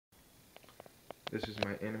This is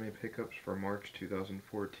my anime pickups for March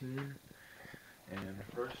 2014. And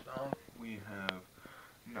first off, we have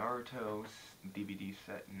Naruto DVD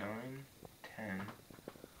set 9, 10,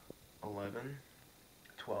 11,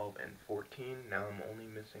 12, and 14. Now I'm only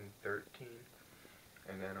missing 13.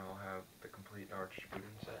 And then I'll have the complete Naruto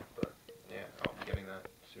Shippuden set, but yeah, I'll be getting that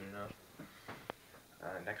soon enough.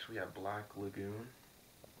 Next we have Black Lagoon,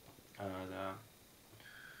 the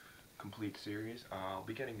complete series. I'll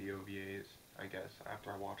be getting the OVAs, I guess,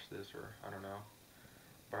 after I watch this, or I don't know,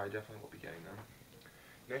 but I definitely will be getting them.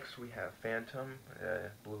 Next we have Phantom,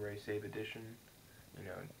 Blu-ray Save Edition. You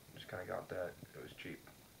know, just kind of got that. It was cheap.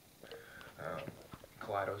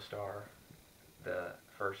 Kaleido Star, the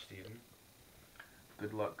first season.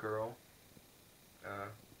 Good Luck Girl.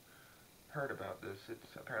 Heard about this.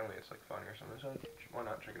 Apparently it's like funny or something, so why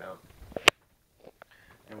not check it out?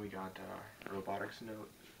 And we got Robotics Note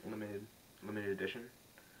limited edition.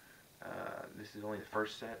 This is only the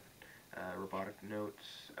first set. Robotic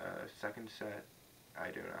Notes second set I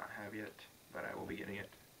do not have yet, but I will be getting it.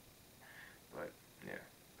 But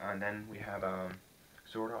yeah, and then we have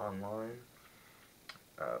Sword Art Online,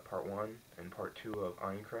 Part 1 and Part 2 of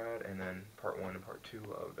Aincrad, and then Part 1 and Part 2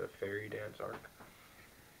 of the Fairy Dance arc.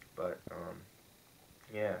 But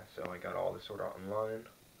yeah, so I got all the Sword Art Online.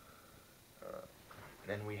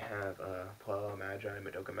 Then we have Puella Magi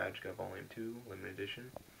Madoka Magica Volume 2 limited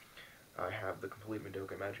edition. I have the complete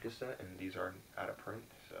Madoka Magica set, and these are out of print,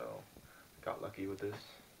 so got lucky with this.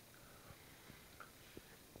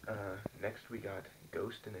 Next we got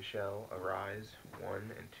Ghost in the Shell Arise 1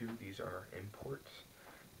 and 2. These are imports,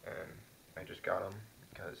 and I just got them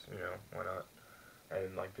because, you know, why not?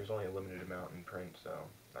 And like, there's only a limited amount in print, so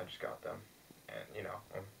I just got them. And, you know,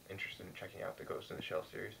 I'm interested in checking out the Ghost in the Shell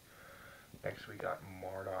series. Next we got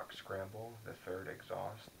Marduk Scramble, the third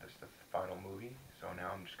exhaust. This is the final movie, so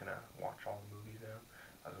now I'm just gonna watch all the movies now.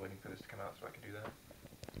 I was waiting for this to come out so I could do that.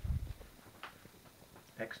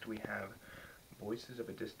 Next we have Voices of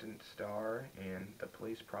a Distant Star and The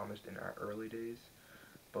Place Promised in Our Early Days,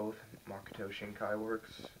 both Makoto Shinkai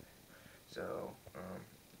works. So,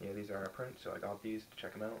 yeah, these are out of print, so I got these to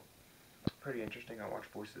check them out. Pretty interesting. I watched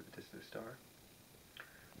Voices of a Distant Star.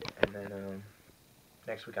 And then,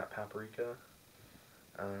 next we got Paprika.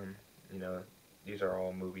 You know, these are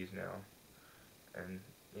all movies now. And,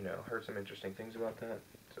 you know, heard some interesting things about that,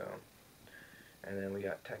 so. And then we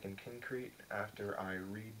got Tekken Concrete. After I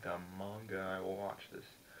read the manga, I will watch this.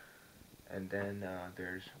 And then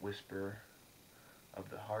there's Whisper of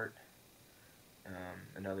the Heart,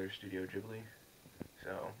 another Studio Ghibli.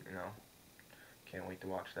 So, you know, can't wait to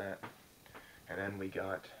watch that. And then we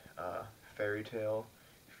got Fairy Tail,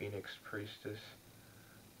 Phoenix Priestess,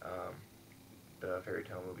 the Fairy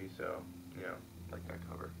Tail movie. So, you know, like that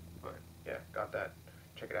cover. But yeah, got that.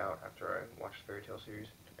 Check it out after I watch the Fairy Tail series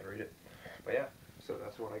and read it. But yeah, so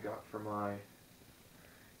that's what I got for my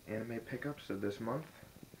anime pickups of this month.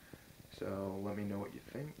 So let me know what you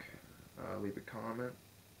think. Leave a comment,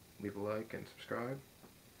 leave a like, and subscribe.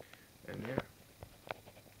 And yeah,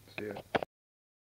 see ya.